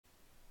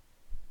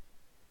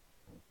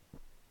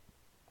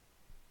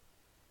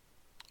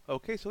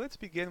Okay, so let's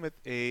begin with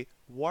a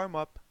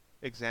warm-up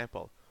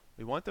example.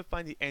 We want to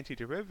find the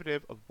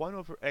antiderivative of 1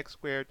 over x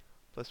squared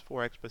plus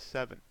 4x plus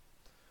 7.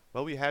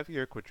 Well, we have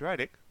here a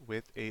quadratic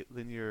with a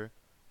linear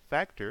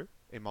factor,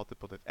 a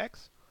multiple of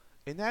x.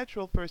 A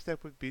natural first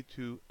step would be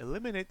to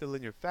eliminate the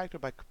linear factor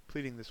by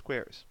completing the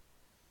squares.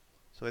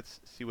 So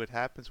let's see what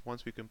happens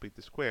once we complete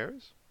the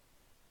squares.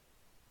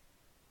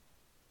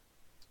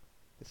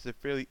 This is a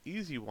fairly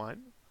easy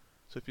one.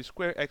 So if you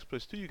square x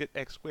plus 2, you get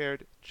x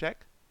squared,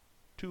 check.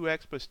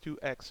 2x plus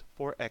 2x,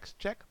 4x,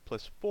 check,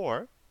 plus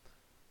 4.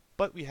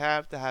 But we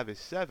have to have a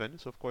 7,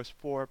 so of course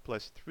 4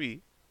 plus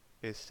 3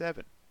 is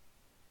 7.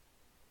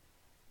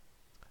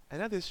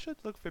 And now this should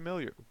look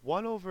familiar.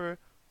 1 over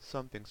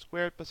something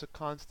squared plus a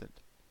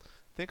constant.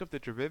 Think of the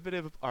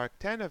derivative of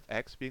arctan of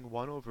x being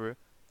 1 over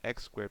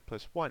x squared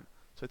plus 1.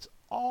 So it's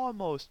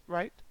almost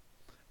right.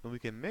 And we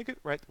can make it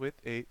right with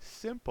a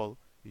simple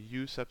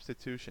u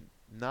substitution,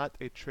 not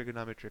a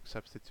trigonometric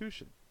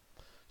substitution.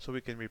 So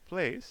we can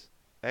replace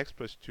x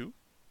plus 2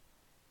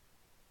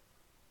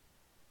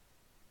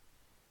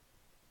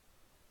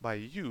 by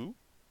u.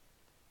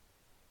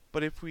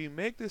 But if we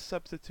make this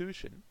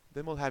substitution,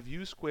 then we'll have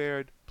u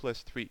squared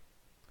plus 3,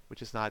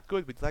 which is not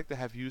good. We'd like to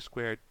have u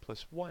squared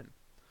plus 1.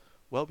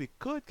 Well, we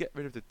could get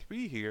rid of the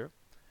 3 here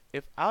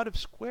if out of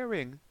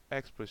squaring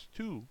x plus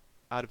 2,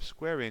 out of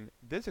squaring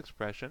this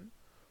expression,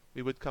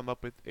 we would come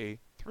up with a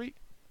 3.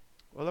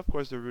 Well, of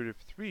course, the root of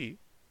 3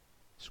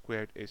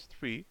 squared is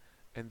 3,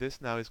 and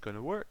this now is going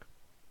to work.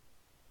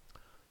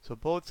 So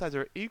both sides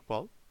are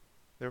equal,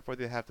 therefore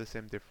they have the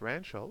same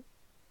differential.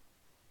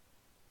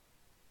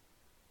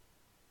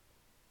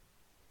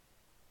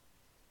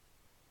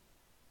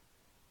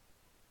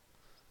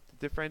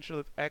 The differential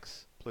of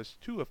x plus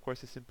 2, of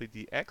course, is simply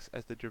dx,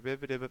 as the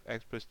derivative of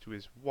x plus 2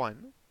 is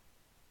 1.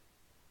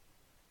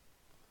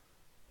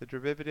 The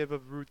derivative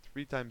of root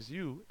 3 times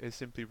u is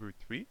simply root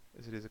 3,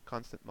 as it is a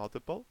constant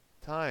multiple,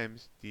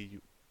 times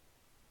du.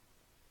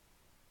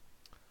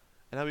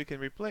 And now we can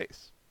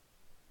replace.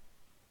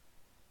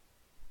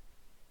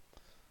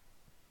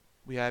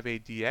 We have a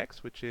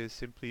dx, which is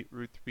simply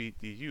root 3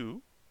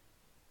 du,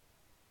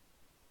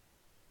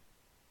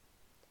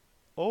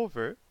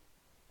 over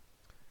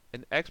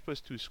an x plus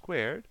 2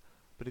 squared,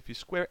 but if you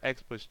square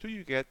x plus 2,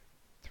 you get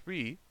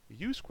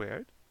 3u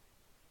squared,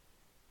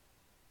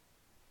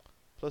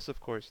 plus of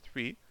course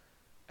 3,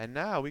 and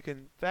now we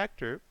can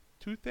factor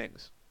two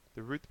things,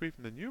 the root 3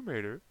 from the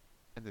numerator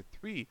and the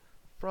 3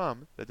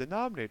 from the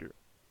denominator.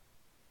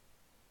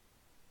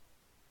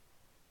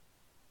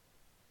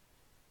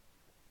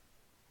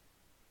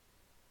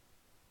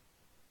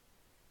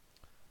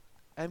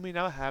 And we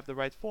now have the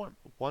right form.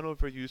 1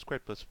 over u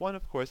squared plus 1,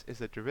 of course, is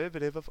the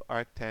derivative of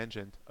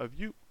arctangent of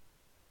u.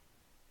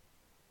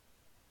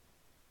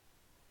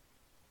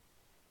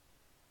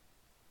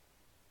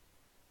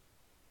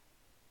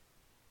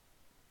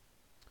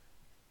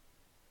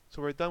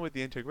 So we're done with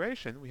the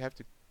integration. We have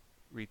to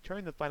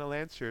return the final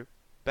answer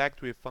back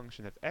to a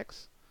function of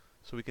x.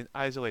 So we can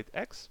isolate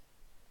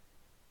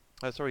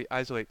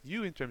isolate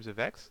u in terms of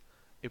x,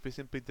 if we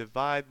simply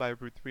divide by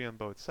root 3 on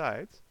both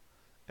sides.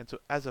 And so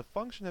as a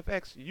function of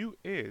x, u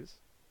is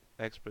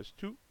x plus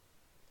 2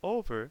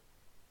 over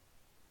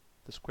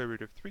the square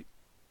root of 3.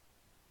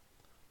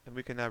 And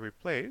we can now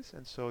replace,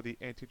 and so the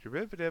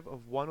antiderivative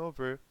of 1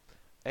 over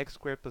x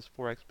squared plus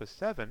 4x plus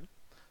 7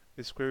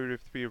 is square root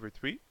of 3 over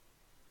 3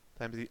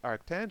 times the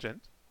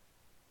arctangent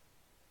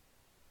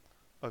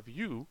of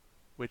u,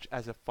 which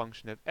as a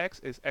function of x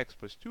is x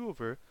plus 2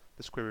 over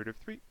the square root of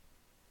 3.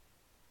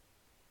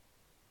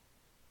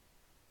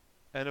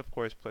 And of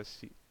course plus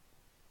c.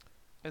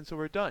 And so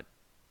we're done.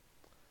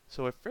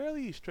 So a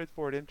fairly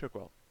straightforward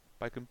integral.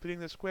 By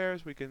completing the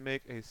squares, we can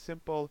make a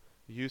simple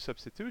u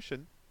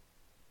substitution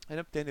and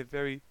obtain a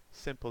very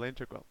simple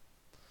integral.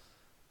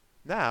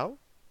 Now,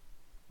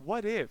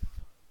 what if,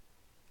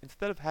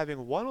 instead of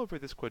having 1 over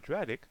this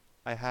quadratic,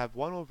 I have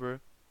 1 over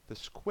the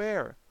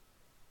square,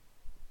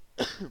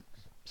 the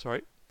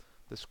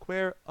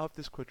square of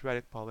this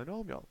quadratic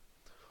polynomial?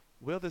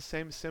 Will the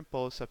same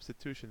simple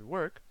substitution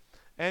work?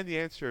 And the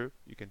answer,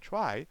 you can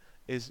try,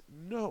 is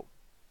no.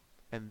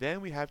 And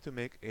then we have to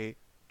make a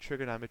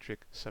trigonometric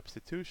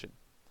substitution.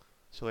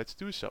 So let's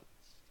do so.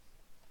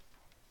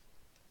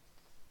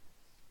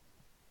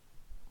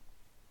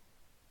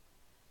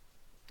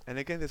 And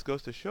again, this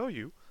goes to show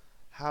you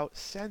how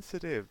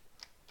sensitive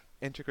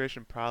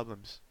integration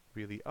problems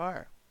really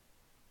are.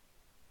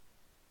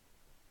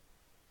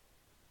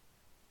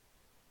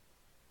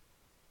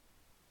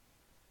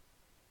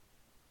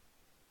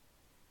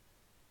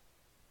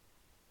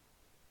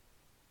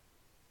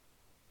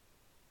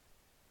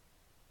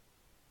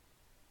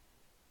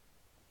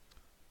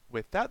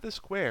 Without the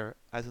square,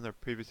 as in our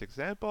previous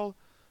example,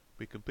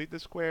 we complete the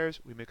squares,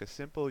 we make a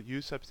simple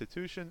u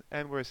substitution,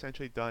 and we're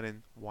essentially done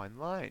in one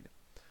line.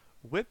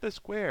 With the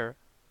square,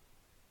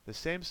 the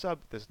same sub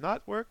does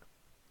not work,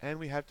 and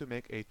we have to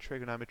make a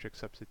trigonometric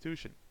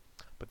substitution.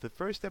 But the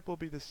first step will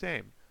be the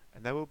same,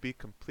 and that will be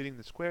completing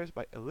the squares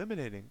by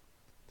eliminating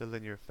the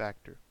linear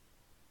factor.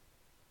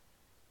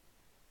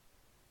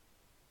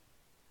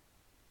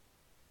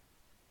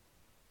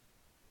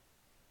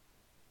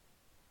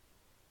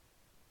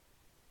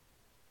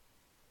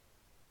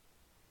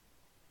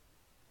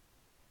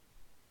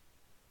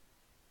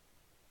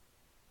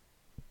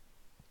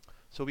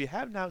 So we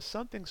have now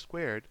something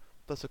squared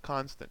plus a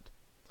constant.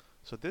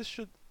 So this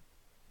should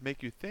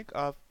make you think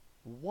of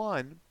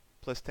 1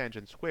 plus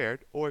tangent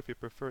squared, or if you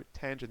prefer,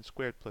 tangent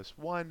squared plus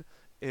 1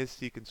 is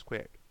secant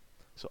squared.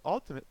 So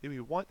ultimately, we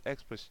want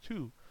x plus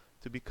 2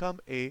 to become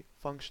a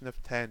function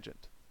of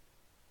tangent.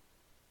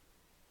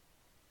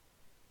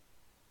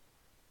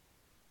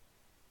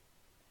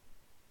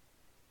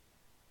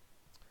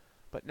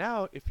 But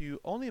now, if you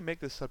only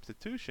make this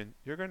substitution,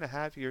 you're going to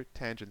have here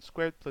tangent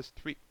squared plus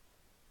 3,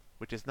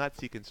 which is not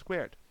secant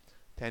squared.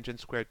 Tangent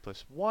squared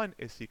plus 1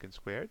 is secant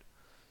squared.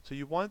 So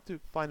you want to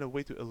find a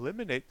way to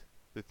eliminate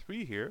the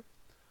 3 here.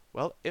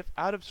 Well, if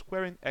out of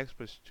squaring x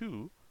plus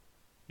 2,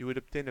 you would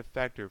obtain a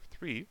factor of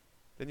 3,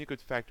 then you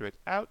could factor it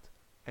out,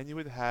 and you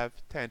would have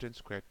tangent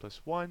squared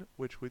plus 1,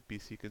 which would be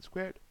secant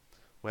squared.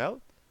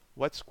 Well,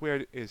 what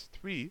squared is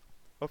 3?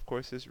 Of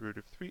course, is root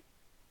of 3.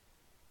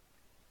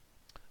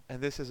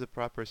 And this is a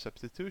proper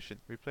substitution,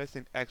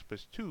 replacing x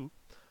plus 2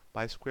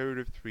 by square root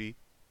of 3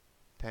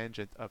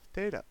 tangent of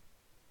theta.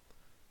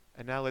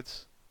 And now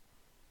let's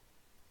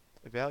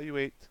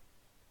evaluate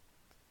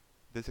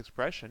this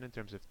expression in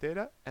terms of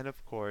theta and,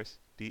 of course,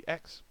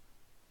 dx.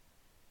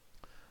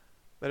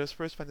 Let us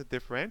first find the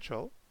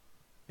differential.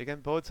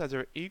 Again, both sides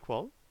are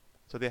equal,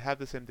 so they have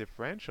the same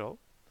differential.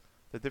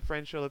 The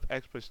differential of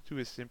x plus 2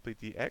 is simply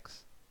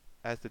dx,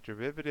 as the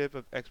derivative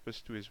of x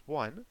plus 2 is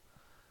 1,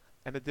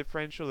 and the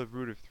differential of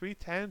root of 3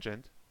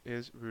 tangent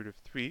is root of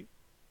 3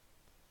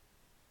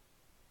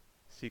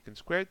 secant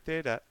squared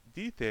theta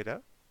d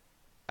theta,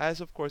 as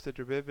of course the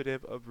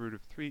derivative of root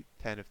of 3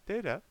 tan of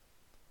theta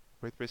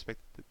with respect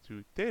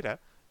to theta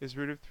is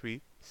root of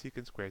 3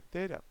 secant squared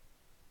theta.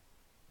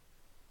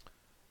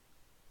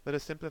 Let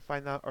us simplify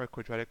now our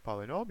quadratic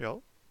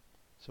polynomial.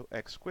 So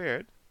x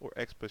squared, or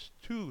x plus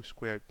 2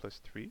 squared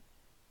plus 3,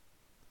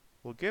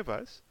 will give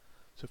us,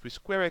 so if we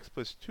square x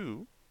plus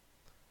 2,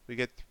 we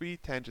get 3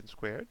 tangent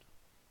squared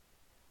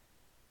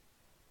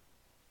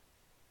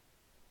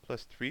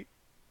plus 3.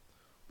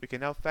 We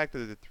can now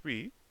factor the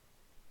 3,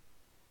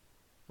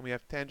 and we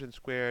have tangent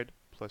squared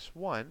plus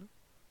 1,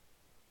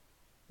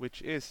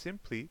 which is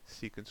simply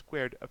secant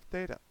squared of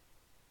theta.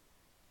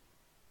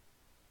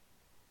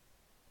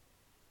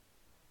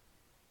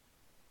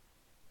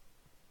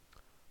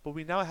 But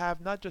we now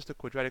have not just a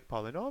quadratic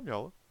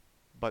polynomial,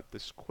 but the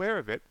square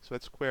of it, so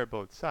let's square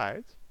both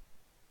sides.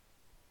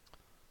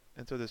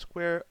 And so the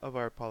square of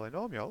our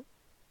polynomial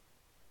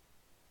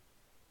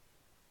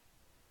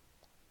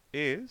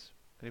is,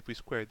 and if we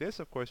square this,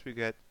 of course, we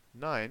get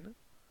 9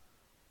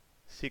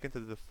 secant to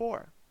the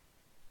 4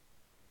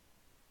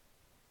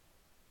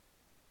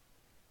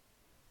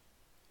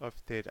 of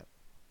theta.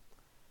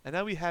 And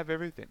now we have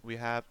everything. We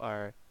have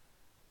our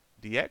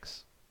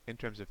dx in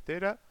terms of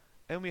theta,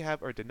 and we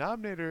have our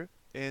denominator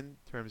in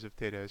terms of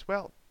theta as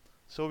well.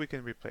 So we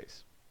can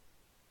replace.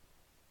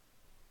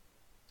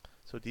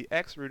 So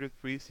dx root of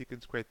 3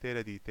 secant squared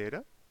theta d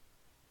theta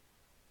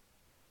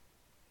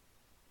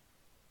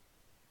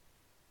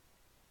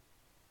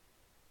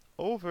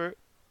over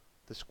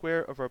the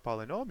square of our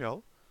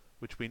polynomial,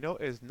 which we know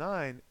is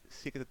 9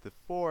 secant to the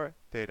 4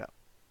 theta.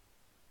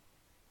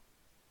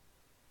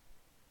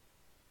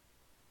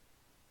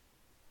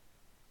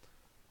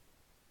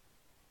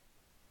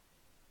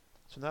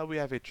 So now we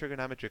have a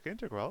trigonometric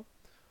integral.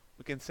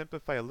 We can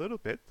simplify a little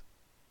bit.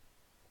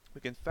 We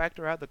can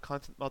factor out the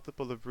constant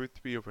multiple of root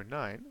 3 over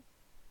 9.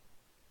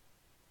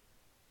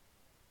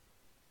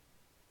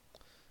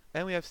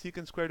 And we have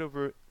secant squared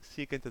over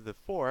secant to the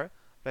 4,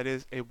 that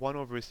is a 1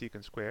 over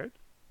secant squared.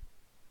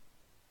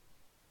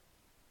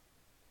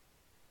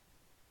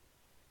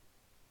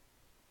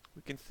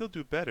 We can still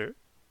do better.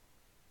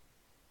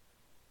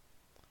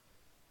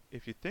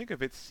 If you think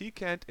of it,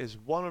 secant is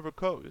 1 over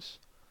cos.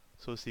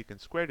 So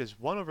secant squared is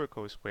 1 over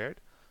cos squared.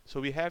 So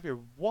we have here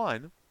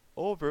 1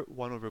 over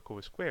 1 over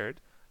cos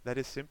squared. That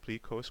is simply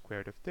cos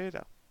squared of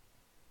theta.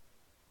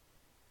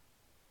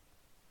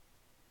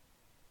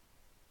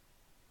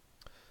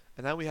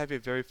 And now we have a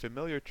very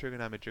familiar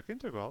trigonometric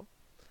integral.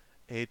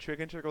 A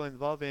trig integral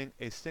involving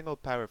a single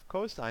power of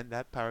cosine,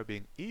 that power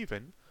being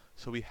even.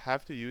 So we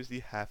have to use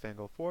the half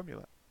angle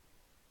formula.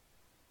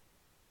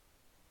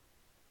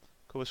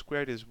 Cos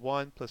squared is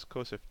 1 plus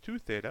cos of 2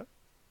 theta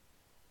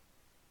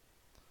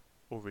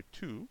over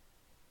 2.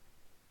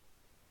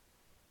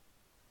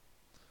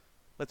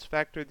 Let's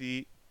factor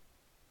the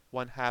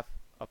 1/2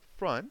 up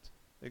front,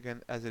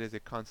 again as it is a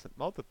constant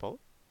multiple.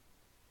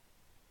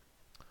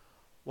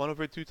 1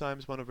 over 2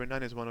 times 1 over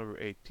 9 is 1 over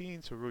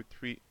 18, so root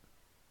 3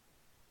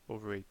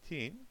 over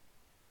 18.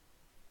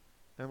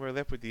 And we're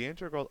left with the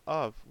integral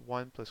of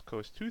 1 plus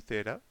cos 2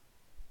 theta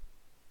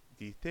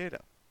d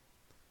theta.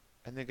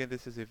 And again,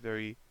 this is a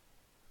very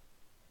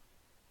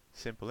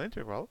simple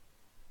integral.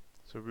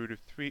 So root of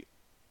 3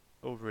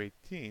 over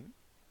 18.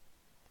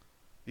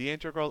 The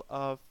integral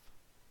of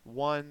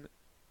 1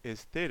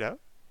 is theta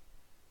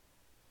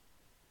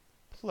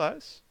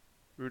plus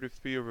root of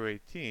 3 over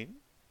 18.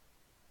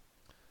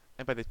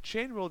 And by the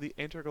chain rule, the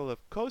integral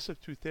of cos of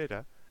 2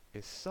 theta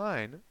is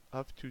sine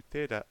of 2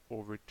 theta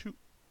over 2.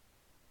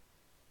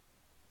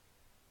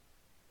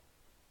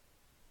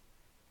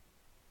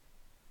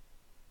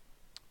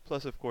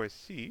 plus of course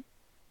c.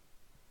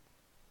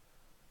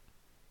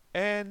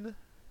 And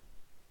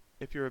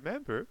if you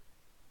remember,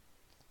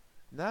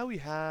 now we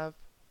have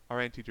our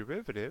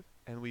antiderivative,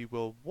 and we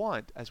will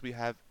want, as we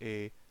have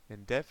a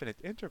indefinite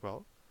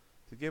integral,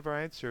 to give our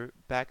answer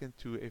back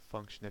into a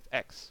function of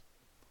x.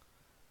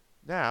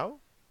 Now,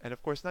 and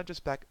of course not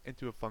just back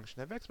into a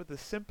function of x, but the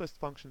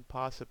simplest function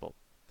possible.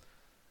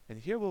 And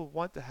here we'll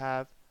want to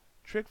have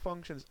trig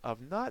functions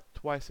of not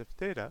twice of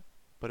theta,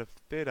 but of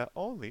theta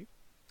only,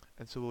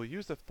 and so we'll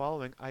use the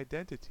following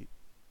identity.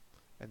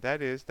 And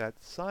that is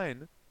that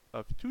sine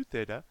of 2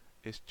 theta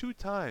is 2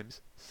 times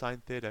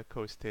sine theta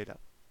cos theta.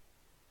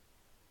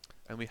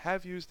 And we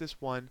have used this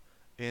one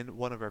in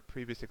one of our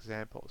previous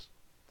examples.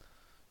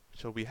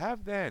 So we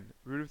have then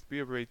root of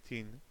 3 over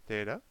 18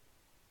 theta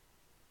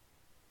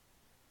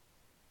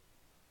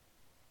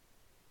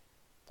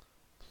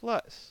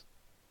plus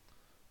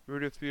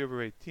root of 3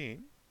 over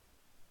 18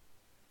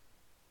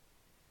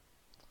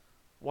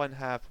 1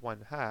 half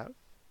 1 half,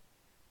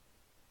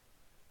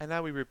 and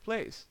now we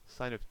replace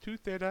sine of 2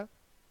 theta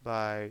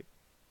by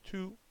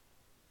 2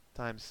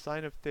 times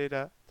sine of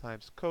theta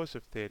times cos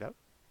of theta,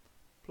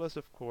 plus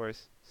of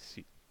course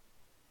c.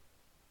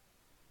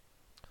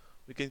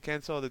 We can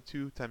cancel the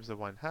 2 times the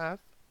 1 half,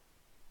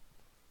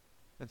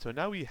 and so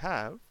now we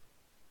have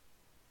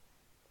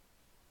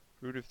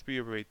root of 3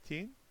 over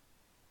 18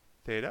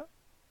 theta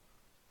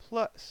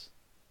plus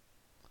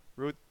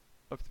root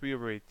of 3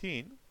 over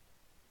 18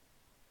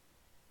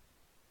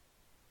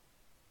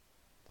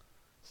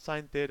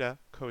 sine theta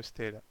cos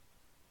theta,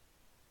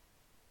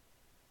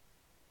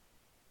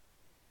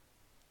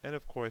 and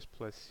of course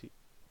plus c.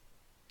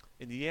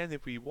 In the end,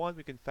 if we want,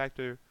 we can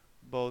factor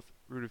both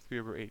root of 3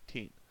 over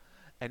 18.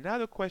 And now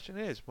the question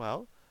is,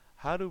 well,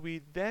 how do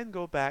we then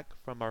go back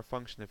from our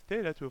function of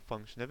theta to a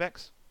function of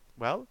x?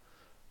 Well,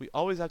 we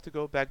always have to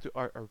go back to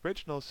our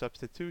original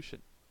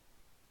substitution,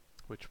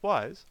 which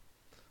was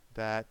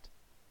that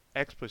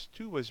x plus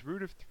 2 was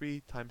root of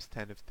 3 times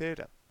tan of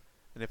theta.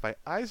 And if I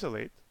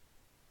isolate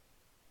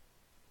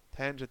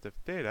tangent of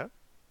theta,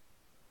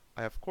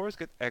 I of course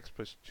get x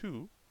plus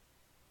 2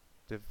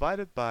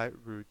 divided by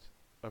root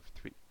of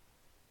 3.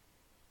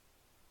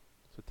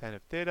 So tan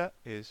of theta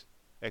is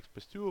x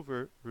plus 2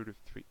 over root of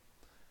 3.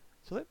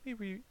 So let me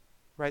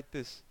rewrite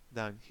this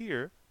down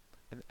here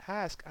and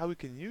ask how we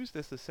can use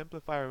this to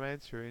simplify our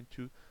answer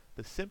into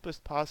the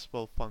simplest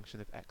possible function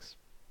of x.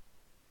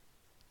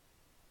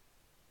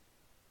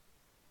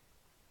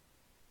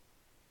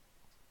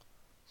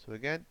 So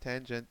again,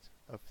 tangent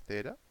of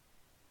theta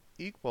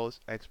equals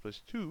x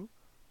plus 2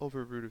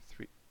 over root of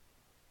 3.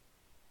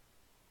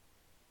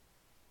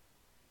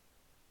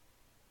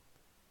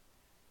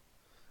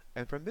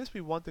 And from this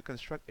we want to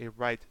construct a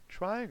right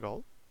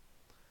triangle,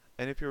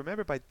 and if you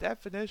remember, by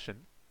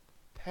definition,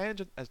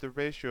 tangent as the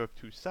ratio of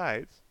two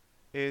sides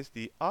is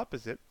the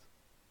opposite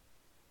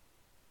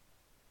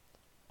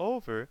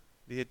over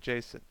the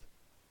adjacent.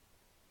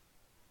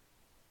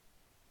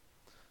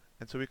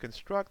 And so we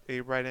construct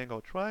a right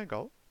angle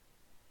triangle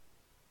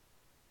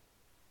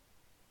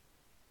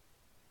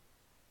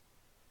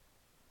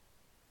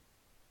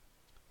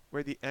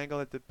where the angle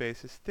at the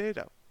base is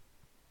theta.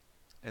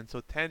 And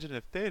so tangent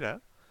of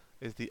theta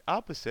is the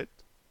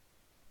opposite,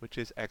 which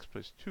is x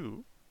plus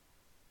 2,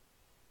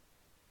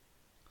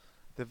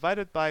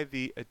 divided by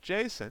the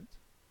adjacent,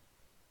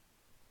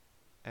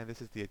 and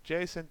this is the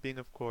adjacent being,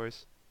 of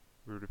course,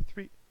 root of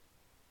 3.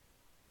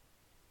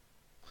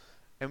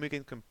 And we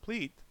can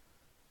complete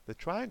the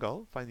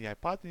triangle, find the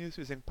hypotenuse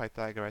using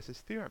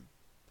Pythagoras' theorem,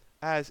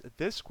 as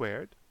this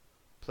squared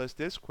plus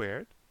this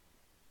squared.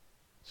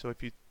 So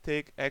if you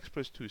take x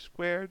plus 2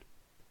 squared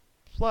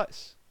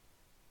plus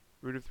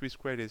root of 3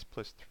 squared is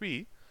plus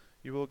 3,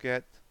 you will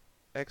get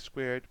x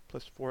squared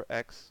plus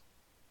 4x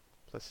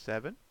plus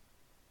 7.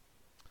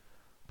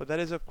 But that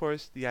is, of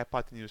course, the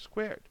hypotenuse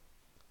squared.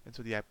 And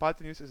so the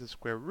hypotenuse is the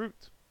square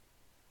root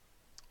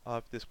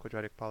of this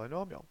quadratic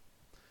polynomial.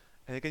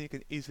 And again, you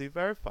can easily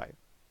verify.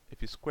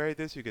 If you square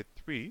this, you get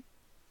 3.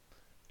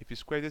 If you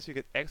square this, you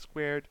get x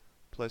squared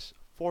plus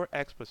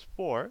 4x plus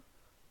 4.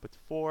 But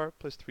 4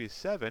 plus 3 is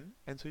 7.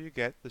 And so you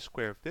get the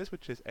square of this,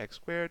 which is x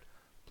squared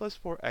plus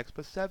 4x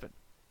plus 7.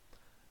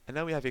 And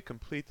now we have a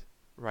complete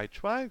right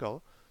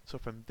triangle. So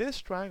from this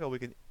triangle, we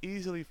can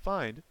easily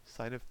find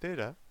sine of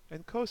theta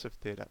and cos of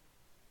theta.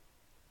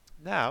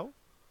 Now,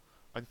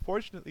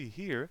 unfortunately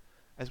here,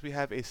 as we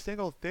have a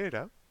single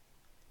theta,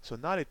 so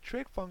not a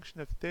trig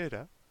function of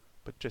theta,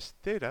 but just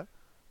theta,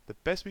 the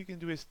best we can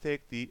do is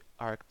take the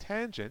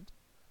arctangent,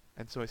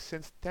 and so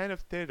since tan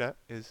of theta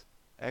is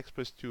x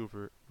plus 2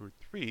 over root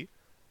 3,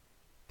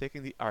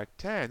 taking the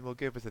arctan will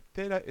give us that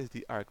theta is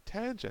the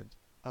arctangent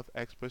of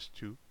x plus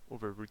 2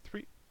 over root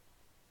 3.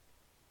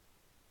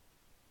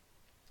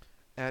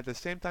 And at the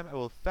same time, I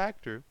will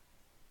factor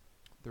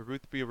the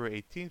root 3 over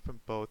 18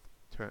 from both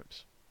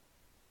terms.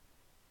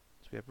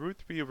 So we have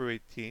root 3 over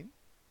 18,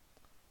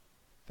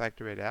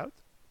 factor it out.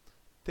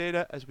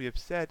 Theta, as we have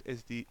said,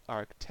 is the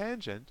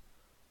arctangent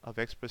of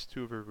x plus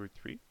 2 over root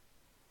 3.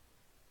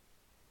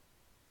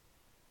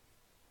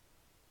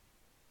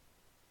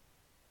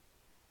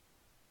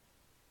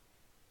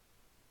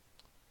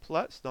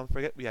 plus, don't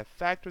forget we have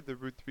factored the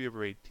root 3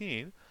 over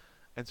 18,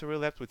 and so we're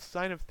left with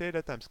sine of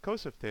theta times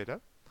cos of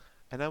theta,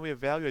 and now we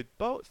evaluate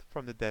both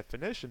from the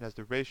definition as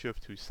the ratio of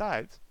two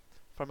sides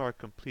from our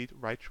complete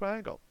right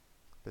triangle.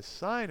 The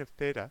sine of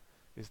theta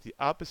is the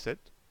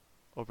opposite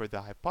over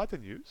the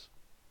hypotenuse,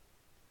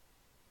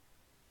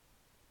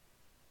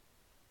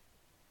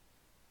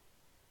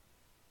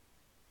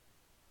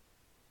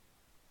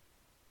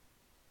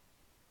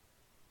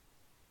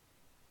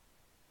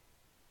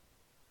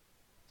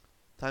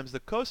 times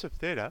the cos of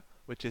theta,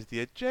 which is the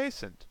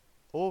adjacent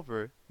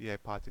over the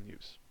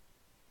hypotenuse.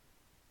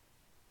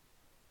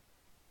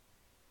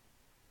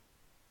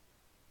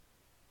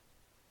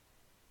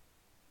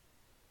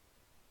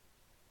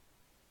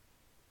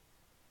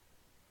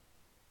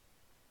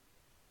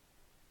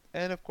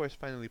 And of course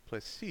finally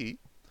plus c,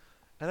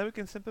 and then we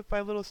can simplify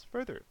a little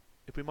further.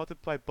 If we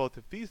multiply both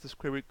of these, the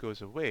square root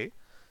goes away,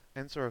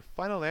 and so our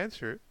final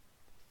answer,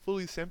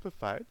 fully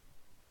simplified,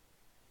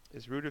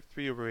 is root of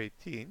 3 over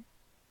 18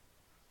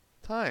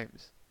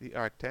 times the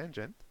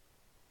arctangent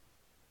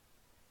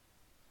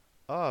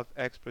of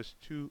x plus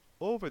 2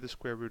 over the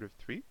square root of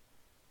 3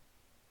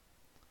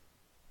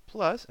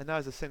 plus, and now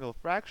as a single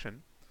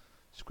fraction,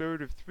 square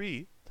root of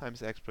 3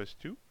 times x plus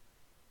 2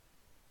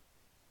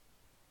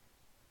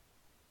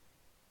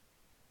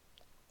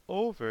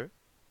 over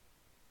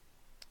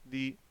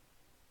the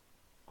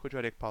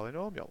quadratic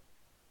polynomial.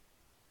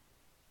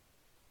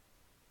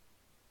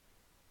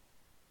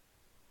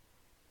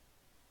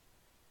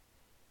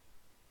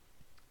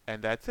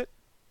 And that's it.